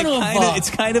 Waddle. It's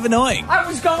kind of annoying. I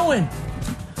was going.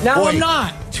 Now I'm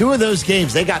not. 2 of those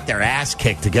games, they got their ass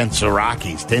kicked against the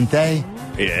Rockies, didn't they?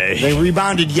 Yeah. They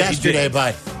rebounded yesterday,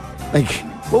 but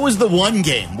what was the one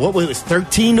game? What was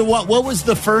 13 to what? What was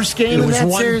the first game in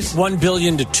that series? 1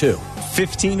 billion to 2.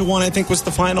 15-1, I think, was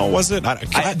the final. Was it?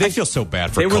 They feel so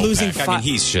bad for. They were Kopech. losing. I mean,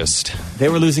 he's just. They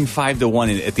were losing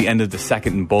 5-1 at the end of the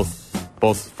second in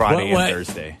both Friday and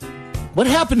Thursday. What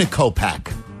happened to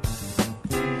Kopech?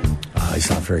 He's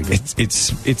not very good.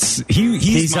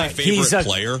 He's my favorite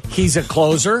player. He's a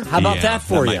closer. How about that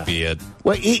for you? That might be it.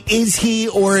 Well, is he,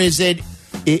 or is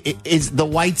the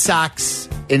White Sox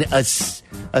in a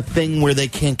thing where they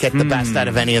can't get the best out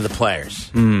of any of the players?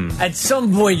 At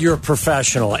some point, you're a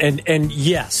professional, and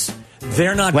yes,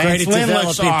 they're not Lance great at developing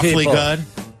looks awfully people. good.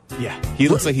 Yeah, he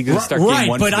looks like he could start game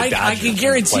one for the Dodgers. But I can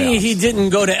guarantee you he didn't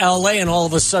go to L.A. and all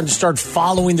of a sudden start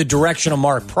following the direction of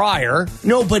Mark Pryor.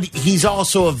 No, but he's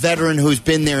also a veteran who's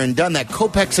been there and done that.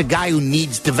 Kopech's a guy who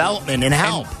needs development and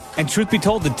help. And truth be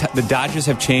told, the Dodgers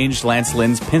have changed Lance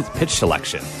Lynn's pitch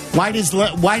selection. Why does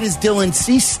Dylan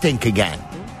Cease stink again?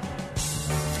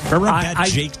 Remember how bad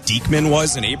Jake Diekman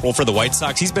was in April for the White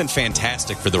Sox? He's been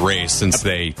fantastic for the Rays since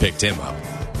they picked him up.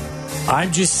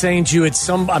 I'm just saying to you,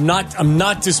 I'm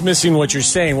not dismissing what you're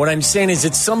saying. What I'm saying is,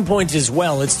 at some point as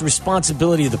well, it's the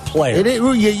responsibility of the player.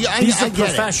 These are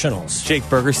professionals. Jake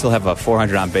Berger still have a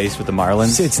 400 on base with the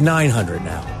Marlins. It's 900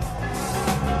 now.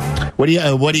 What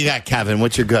do you got, Kevin?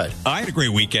 What's your good? I had a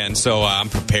great weekend, so I'm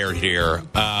prepared here.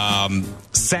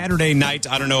 Saturday night,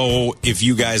 I don't know if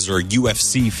you guys are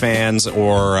UFC fans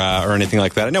or anything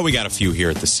like that. I know we got a few here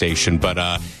at the station,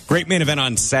 but great main event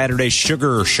on Saturday.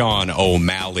 Sugar Sean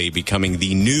O'Malley becoming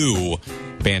the new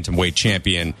bantamweight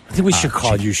champion. I think we should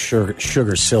call you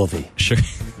Sugar Sylvie.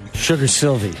 Sugar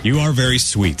Sylvie. You are very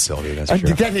sweet, Sylvie. That's true.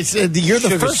 You're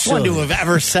the first one to have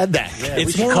ever said that. Yeah,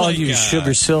 it's more call you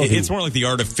Sugar Sylvie. It's more like the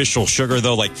artificial sugar,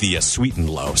 though, like the sweet and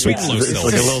low. Sweet and low It's Sylvie.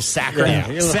 like a little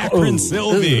saccharin. Yeah. Saccharin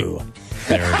Sylvie. Ooh.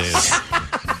 There it is.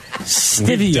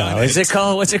 Stevia. Is it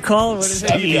called? What's it called? What is it?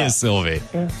 Stevia Sylvie.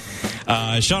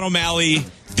 Sean O'Malley,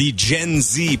 the Gen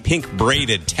Z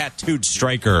pink-braided tattooed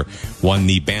striker, won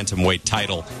the bantamweight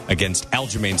title against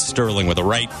Aljamain Sterling with a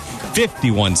right.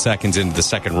 51 seconds into the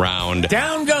second round.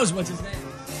 Down goes, what's his name?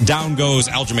 Down goes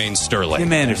Aljamain Sterling.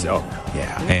 Tim Anderson.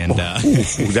 Yeah. And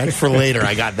that's for later.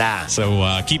 I got that.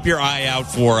 So keep your eye out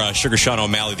for Sugar Sean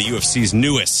O'Malley, the UFC's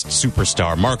newest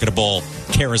superstar. Marketable,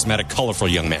 charismatic, colorful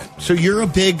young man. So you're a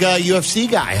big UFC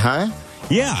guy, huh?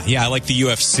 Yeah, I like the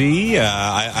UFC.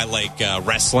 I like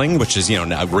wrestling, which is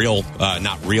not real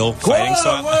fighting.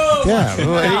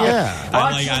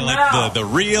 I like the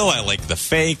real. I like the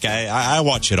fake. I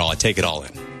watch it all. I take it all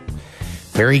in.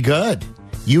 Very good.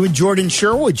 You and Jordan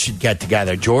Sherwood should get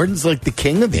together. Jordan's like the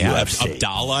king of the UFC.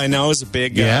 Abdallah, I know, is a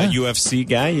big UFC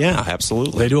guy. Yeah,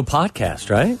 absolutely. They do a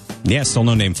podcast, right? Yeah, still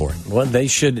no name for it. Well, they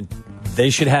should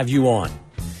have you on.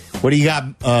 What do you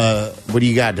got?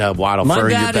 Waddle? My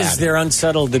bad is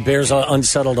the Bears'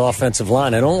 unsettled offensive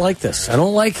line. I don't like this. I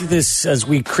don't like this as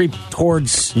we creep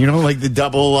towards. You don't like the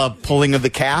double pulling of the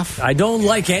calf? I don't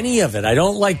like any of it. I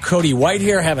don't like Cody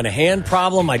Whitehair having a hand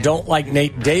problem. I don't like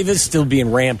Nate Davis still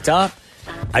being ramped up.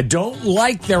 I don't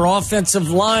like their offensive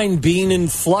line being in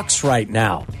flux right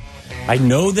now. I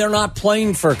know they're not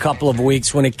playing for a couple of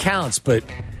weeks when it counts, but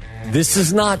this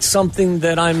is not something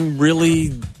that I'm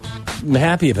really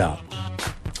happy about.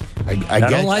 I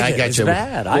don't like it. It's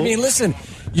bad. Well, I mean, listen,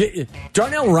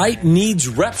 Darnell Wright needs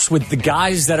reps with the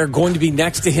guys that are going to be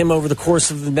next to him over the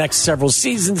course of the next several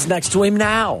seasons next to him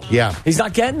now. Yeah. He's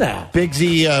not getting that. Big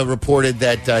Z reported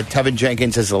that Tevin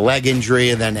Jenkins has a leg injury,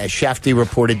 and then as Shefty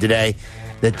reported today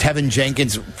that Tevin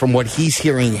Jenkins, from what he's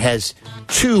hearing, has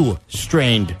 2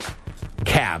 strained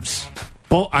calves.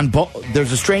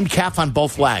 There's a strained calf on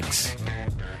both legs.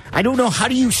 I don't know, how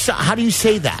do you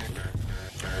say that?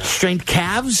 Strained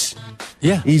calves?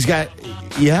 Yeah. He's got,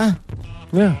 yeah?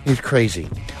 Yeah. He's crazy.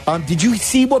 Did you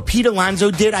see what Pete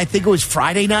Alonso did? I think it was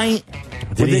Friday night.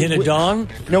 Did he hit a dong?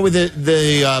 No, with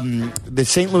the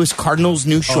St. Louis Cardinals'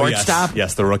 new shortstop.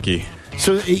 Yes, the rookie.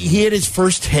 So he had his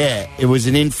first hit. It was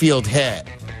an infield hit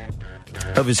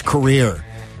of his career.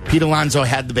 Pete Alonso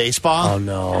had the baseball. Oh,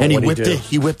 no. And What'd he do?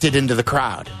 he whipped it into the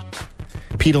crowd.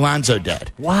 Pete Alonso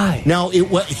did. Why? No,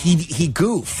 he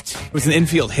goofed. It was an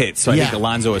infield hit, so I think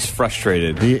Alonso was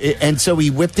frustrated. And so he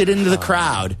whipped it into the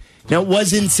crowd. Now, it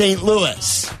was in St.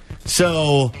 Louis.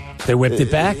 So they whipped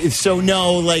it back? So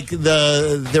no, like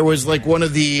there was like one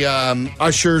of the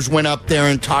ushers went up there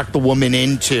and talked the woman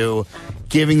into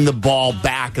giving the ball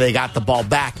back. They got the ball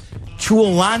back. To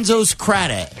Alonso's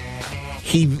credit,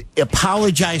 he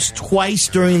apologized twice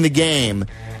during the game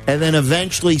and then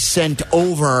eventually sent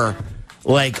over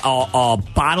like a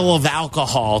bottle of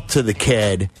alcohol to the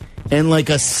kid and like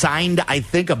a signed, I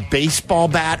think, a baseball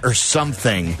bat or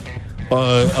something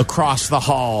across the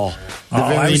hall the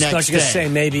very I was next going day. to say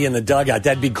maybe in the dugout.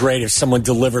 That'd be great if someone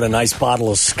delivered a nice bottle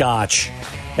of scotch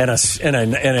and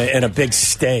a big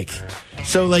steak.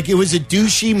 So, like, it was a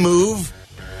douchey move,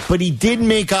 but he did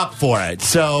make up for it.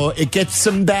 So it gets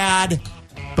some bad,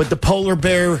 but the polar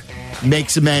bear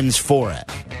makes amends for it.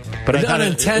 But I thought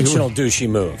unintentional douchey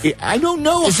move. I don't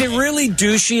know. Is it really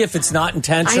douchey if it's not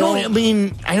intentional? I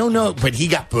don't know. But he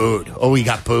got booed. Oh, he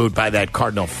got booed by that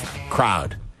Cardinal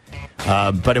crowd.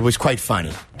 But it was quite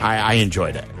funny. I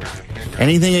enjoyed it.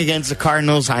 Anything against the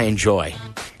Cardinals, I enjoy.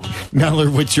 Meller,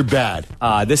 what's your bad?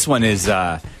 This one is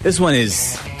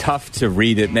tough to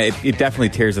read. It definitely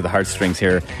tears at the heartstrings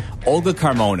here. Olga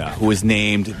Carmona, who was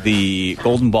named the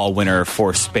Golden Ball winner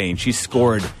for Spain, she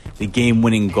scored the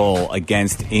game-winning goal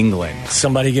against England.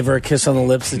 Somebody give her a kiss on the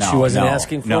lips that she wasn't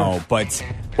asking for? No, but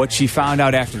what she found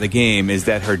out after the game is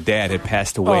that her dad had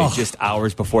passed away just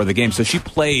hours before the game. So she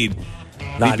played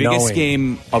the biggest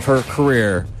game of her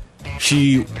career.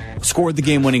 She scored the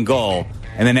game-winning goal,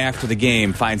 and then after the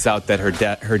game finds out that her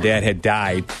dad had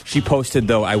died. She posted,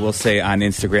 though, I will say, on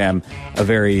Instagram, a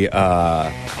very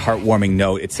heartwarming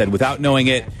note. It said, "Without knowing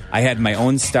it, I had my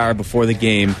own star before the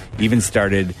game even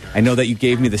started. I know that you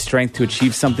gave me the strength to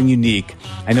achieve something unique.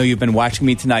 I know you've been watching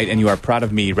me tonight, and you are proud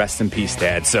of me. Rest in peace,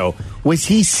 Dad." So, was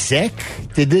he sick?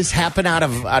 Did this happen out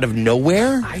of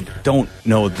nowhere? I don't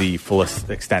know the fullest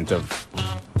extent of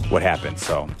what happened.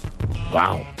 So,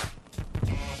 wow.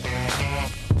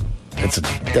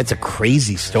 That's a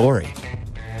crazy story.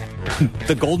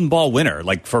 The Golden Ball winner,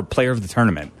 like for player of the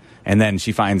tournament. And then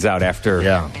she finds out after.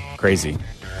 Yeah. Crazy.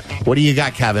 What do you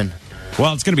got, Kevin?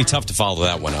 Well, it's going to be tough to follow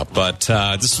that one up, but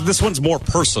this one's more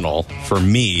personal for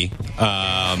me.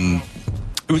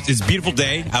 It's a beautiful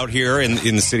day out here in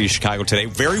the city of Chicago today.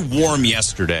 Very warm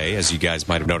yesterday, as you guys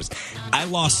might have noticed. I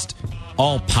lost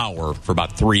all power for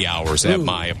about 3 hours at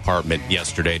my apartment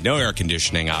yesterday. No air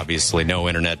conditioning, obviously. No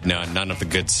internet, none of the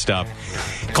good stuff.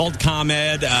 Called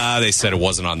ComEd. They said it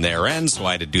wasn't on their end, so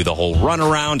I had to do the whole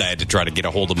runaround. I had to try to get a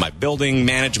hold of my building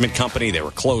management company. They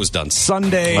were closed on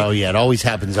Sunday. Oh, yeah, it always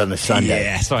happens on the Sunday.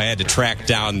 Yeah, so I had to track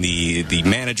down the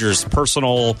manager's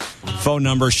personal phone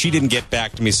number. She didn't get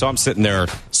back to me, so I'm sitting there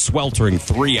sweltering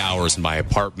 3 hours in my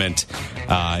apartment.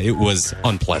 It was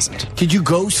unpleasant. Did you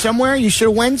go somewhere? You should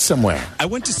have went somewhere. I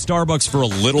went to Starbucks for a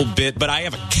little bit, but I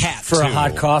have a cat, for too. a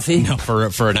hot coffee? No,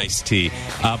 for an iced tea.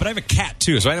 But I have a cat,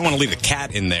 too, so I didn't want to leave the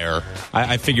cat in there.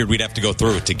 I figured we'd have to go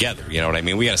through it together. You know what I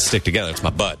mean? We got to stick together. It's my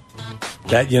bud.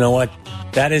 You know what?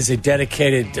 That is a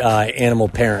dedicated animal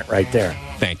parent right there.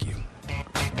 Thank you.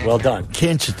 Well done.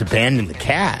 Can't just abandon the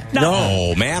cat.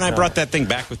 No, man. I brought that thing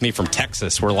back with me from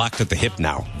Texas. We're locked at the hip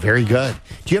now. Very good.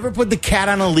 Do you ever put the cat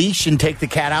on a leash and take the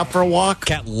cat out for a walk?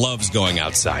 Cat loves going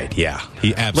outside. Yeah,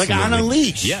 he absolutely. Like on a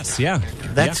leash? Yes, yeah.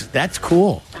 That's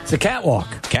cool. It's a catwalk.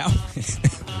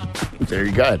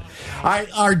 Very good. All right,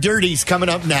 our dirties coming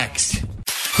up next.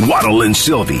 Waddle and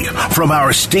Sylvie, from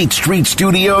our State Street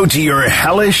studio to your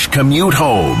hellish commute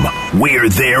home. We're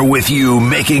there with you,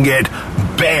 making it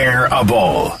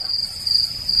bearable.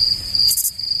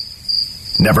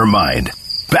 Never mind.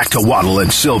 Back to Waddle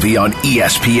and Sylvie on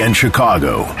ESPN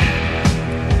Chicago.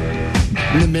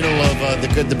 In the middle of the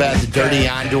good, the bad, the dirty,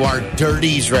 on to our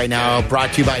dirties right now,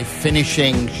 brought to you by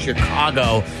Finishing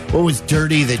Chicago. What was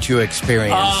dirty that you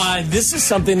experienced? This is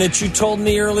something that you told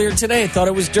me earlier today. I thought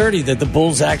it was dirty that the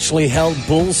Bulls actually held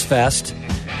Bulls Fest,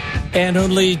 and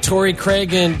only Torrey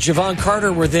Craig and Javon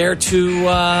Carter were there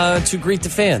to greet the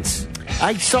fans.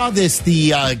 I saw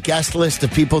the guest list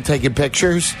of people taking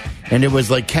pictures, and it was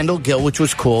like Kendall Gill, which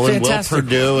was cool, Fantastic. And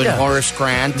Will Perdue, and Horace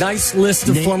Grant. Nice list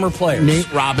of former players. Nate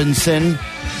Robinson.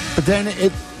 But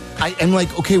then I'm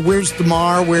like, okay, where's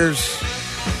DeMar? Where's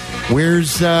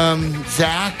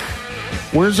Zach?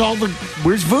 Where's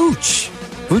Vooch?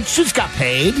 Vooch just got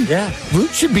paid. Yeah.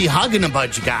 Vooch should be hugging a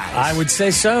bunch of guys. I would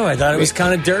say so. I thought it was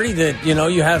kind of dirty that,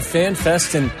 you have Fan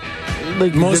Fest and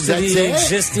most of the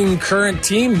existing current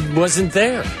team wasn't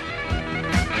there.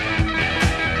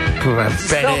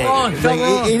 Felt wrong.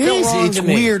 It is. It's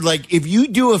weird. Like, if you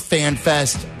do a Fan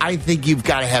Fest, I think you've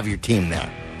got to have your team there.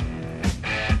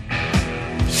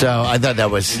 So I thought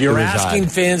that was. You're asking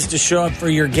fans to show up for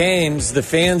your games. The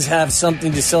fans have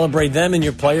something to celebrate them, and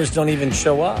your players don't even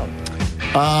show up.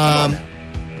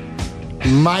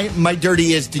 My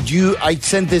dirty is. I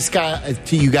sent this guy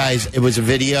to you guys. It was a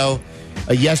video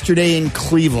yesterday in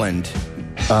Cleveland.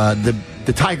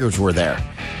 The Tigers were there,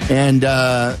 and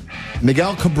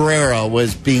Miguel Cabrera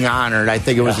was being honored. I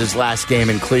think it was his last game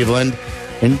in Cleveland,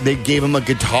 and they gave him a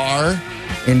guitar.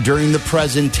 And during the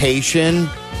presentation,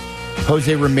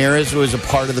 Jose Ramirez was a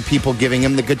part of the people giving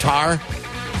him the guitar.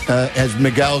 As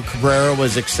Miguel Cabrera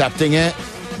was accepting it,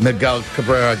 Miguel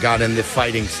Cabrera got in the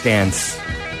fighting stance.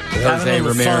 Having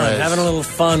a little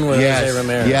fun with Jose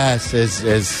Ramirez. Yes,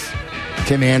 as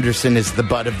Tim Anderson is the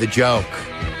butt of the joke.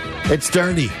 It's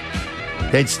dirty.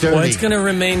 It's dirty. Well, it's going to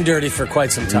remain dirty for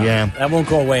quite some time. Yeah. That won't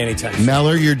go away anytime soon.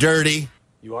 Meller, you're dirty.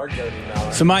 You are dirty,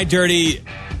 Meller. So my dirty,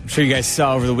 I'm sure you guys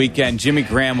saw over the weekend, Jimmy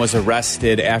Graham was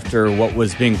arrested after what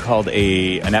was being called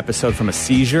an episode from a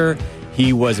seizure.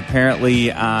 He was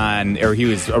he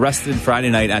was arrested Friday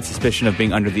night on suspicion of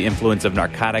being under the influence of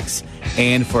narcotics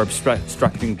and for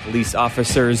obstructing police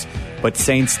officers. But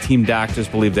Saints team doctors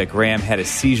believe that Graham had a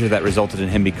seizure that resulted in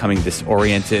him becoming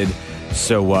disoriented.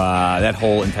 So that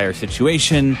whole entire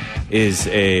situation is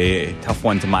a tough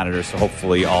one to monitor. So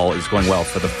hopefully all is going well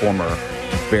for the former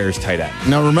Bears tight end.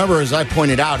 Now, remember, as I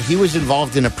pointed out, he was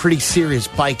involved in a pretty serious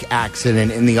bike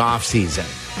accident in the offseason.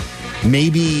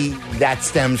 Maybe that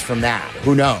stems from that.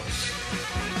 Who knows?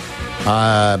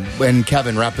 And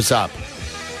Kevin, wrap us up.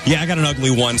 Yeah, I got an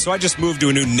ugly one. So I just moved to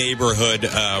a new neighborhood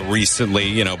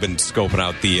recently. Been scoping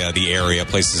out the area,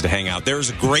 places to hang out. There's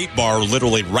a great bar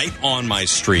literally right on my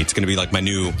street. It's going to be like my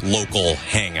new local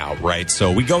hangout, right?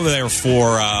 So we go there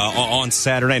for on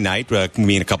Saturday night.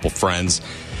 Me and a couple friends.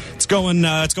 It's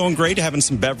going great. Having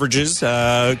some beverages.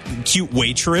 Cute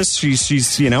waitress. She's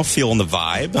feeling the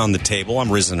vibe on the table. I'm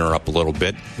rizzing her up a little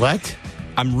bit. What?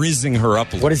 I'm rizzing her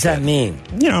up a little bit. What does that mean?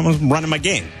 I'm running my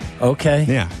game. Okay.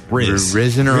 Yeah, Riz.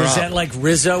 Rizzing her up. Is that like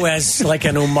Rizzo as like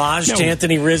an homage to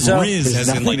Anthony Rizzo? Riz has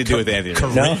nothing to do with Anthony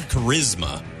Rizzo.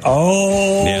 Charisma.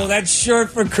 Oh, Yeah. That's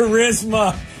short for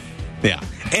charisma. Yeah.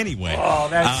 Anyway,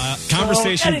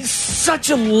 conversation. That is such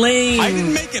a lame. I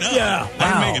didn't make it up. Yeah, I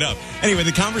didn't make it up. Anyway,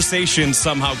 the conversation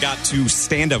somehow got to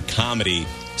stand-up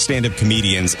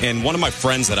comedians, and one of my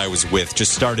friends that I was with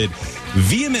just started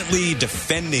vehemently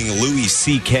defending Louis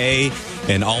C.K.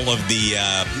 and all of the,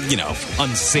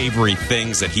 unsavory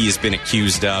things that he has been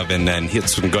accused of, and then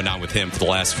it's been going on with him for the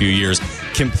last few years.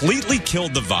 Completely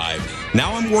killed the vibe.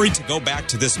 Now I'm worried to go back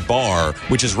to this bar,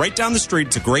 which is right down the street.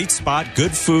 It's a great spot,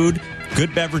 good food,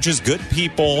 good beverages, good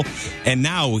people, and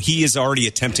now he is already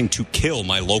attempting to kill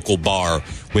my local bar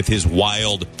with his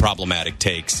wild, problematic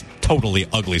takes. Totally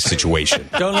ugly situation.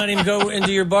 Don't let him go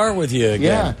into your bar with you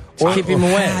again. Yeah. Or keep him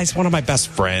away. He's one of my best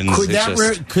friends. Could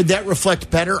that reflect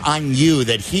better on you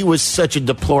that he was such a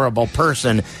deplorable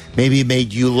person? Maybe it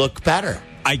made you look better.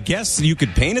 I guess you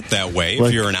could paint it that way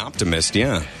if you're an optimist,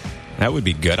 yeah. That would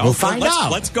be good. We'll find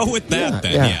out. Let's go with that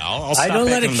then. Yeah, I'll I don't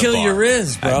let it kill your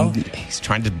Riz, bro. He's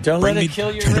trying to kill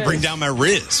your trying to Riz. bring down my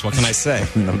Riz. What can I say?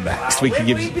 Next week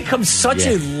We become such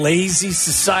a lazy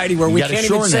society where we gotta can't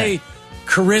even shorten say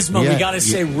charisma. Yeah. We got to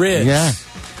say Riz. Yeah.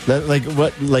 Like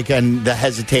what? Like on the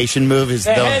hesitation move is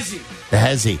the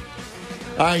hezzy.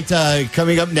 All right,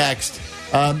 coming up next,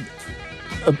 a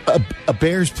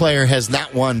Bears player has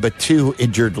not one but two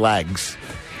injured legs.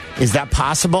 Is that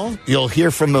possible? You'll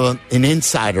hear from an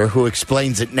insider who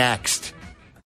explains it next.